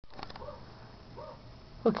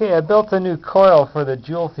Okay, I built a new coil for the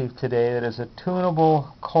Joule Thief today that is a tunable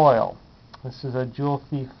coil. This is a Joule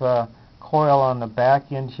Thief coil on the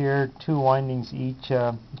back end here, 2 windings each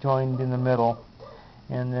joined in the middle,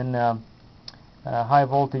 and then a high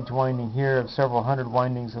voltage winding here of several hundred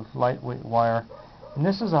windings of lightweight wire. And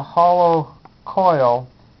this is a hollow coil,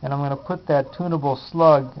 and I'm going to put that tunable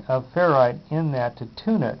slug of ferrite in that to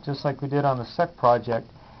tune it, just like we did on the SEC project.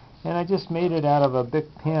 And I just made it out of a Bic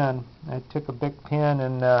pen. I took a Bic pen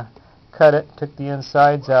and cut it, took the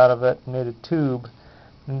insides out of it, made a tube,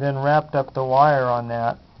 and then wrapped up the wire on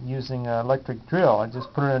that using an electric drill. I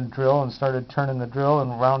just put it in a drill and started turning the drill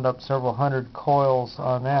and wound up several hundred coils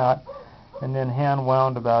on that, and then hand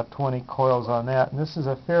wound about 20 coils on that. And this is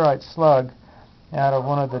a ferrite slug out of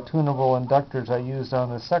one of the tunable inductors I used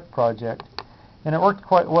on the SEC project, and it worked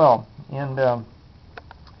quite well. And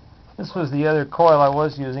this was the other coil I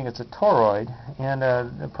was using. It's a toroid, and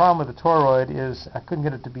the problem with the toroid is I couldn't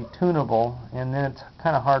get it to be tunable, and then it's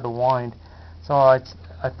kind of hard to wind. So I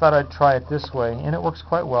thought I'd try it this way, and it works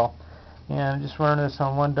quite well. And I'm just running this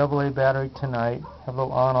on one AA battery tonight. Have a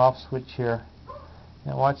little on-off switch here.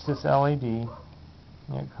 And watch this LED. And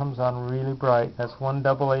it comes on really bright. That's one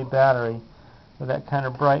AA battery with that kind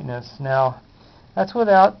of brightness. Now, that's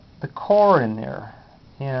without the core in there.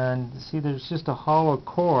 And see, there's just a hollow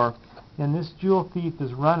core, and this Joule Thief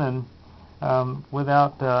is running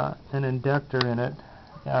without an inductor in it.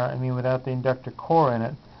 Without the inductor core in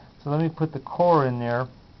it. So let me put the core in there,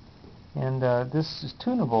 and this is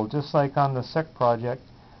tunable, just like on the SEC project,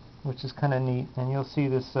 which is kind of neat. And you'll see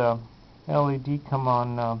this LED come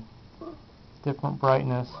on different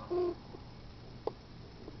brightness. You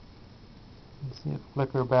see it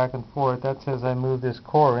flicker back and forth. That's as I move this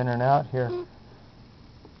core in and out here.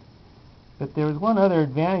 But there's one other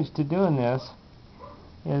advantage to doing this,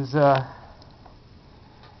 is I've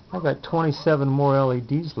got 27 more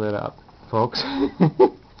LEDs lit up, folks.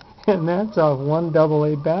 And that's off one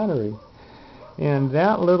AA battery. And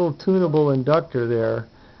that little tunable inductor there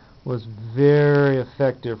was very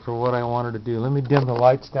effective for what I wanted to do. Let me dim the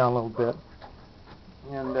lights down a little bit.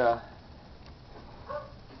 And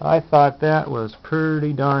I thought that was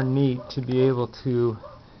pretty darn neat to be able to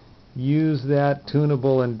use that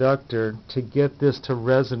tunable inductor to get this to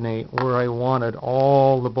resonate where I wanted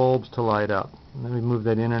all the bulbs to light up. Let me move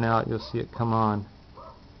that in and out. You'll see it come on.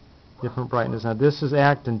 Different brightness. Now this is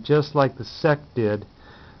acting just like the SEC did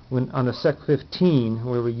when on the SEC 15,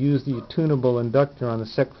 where we used the tunable inductor on the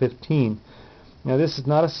SEC 15. Now this is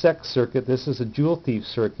not a SEC circuit. This is a Joule Thief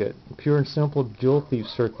circuit, pure and simple Joule Thief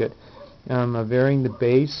circuit. I'm varying the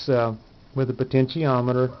base with a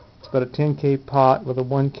potentiometer. It's about a 10K pot with a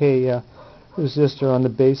 1K resistor on the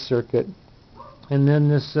base circuit. And then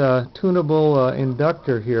this tunable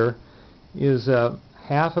inductor here is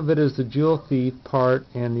half of it is the Joule Thief part,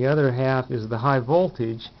 and the other half is the high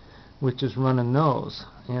voltage, which is running those.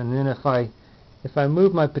 And then if I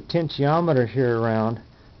move my potentiometer here around,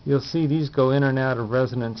 you'll see these go in and out of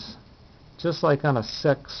resonance just like on a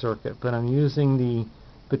SEC circuit, but I'm using the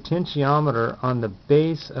potentiometer on the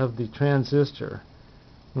base of the transistor,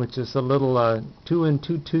 which is a little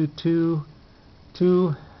 2N222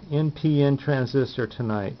 2NPN transistor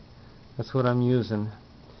tonight. That's what I'm using.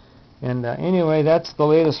 And anyway, that's the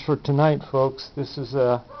latest for tonight, folks. This is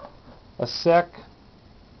a SEC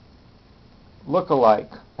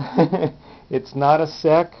look-alike. It's not a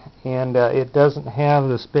SEC, and it doesn't have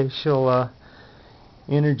the spatial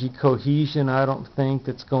energy cohesion, I don't think,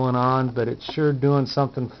 that's going on, but it's sure doing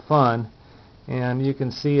something fun. And you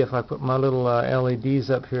can see if I put my little LEDs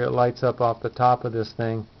up here, it lights up off the top of this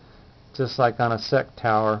thing, just like on a SEC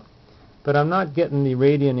tower. But I'm not getting the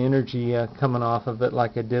radiant energy coming off of it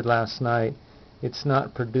like I did last night. It's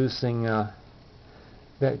not producing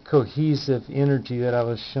that cohesive energy that I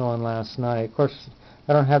was showing last night. Of course,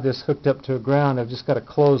 I don't have this hooked up to a ground. I've just got a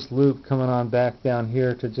closed loop coming on back down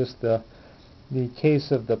here to just the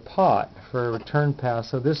case of the pot for a return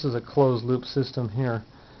pass. So this is a closed loop system here.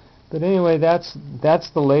 But anyway, that's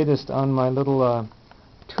the latest on my little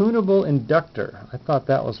tunable inductor. I thought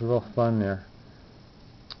that was real fun there.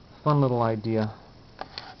 Fun little idea.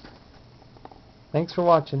 Thanks for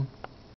watching.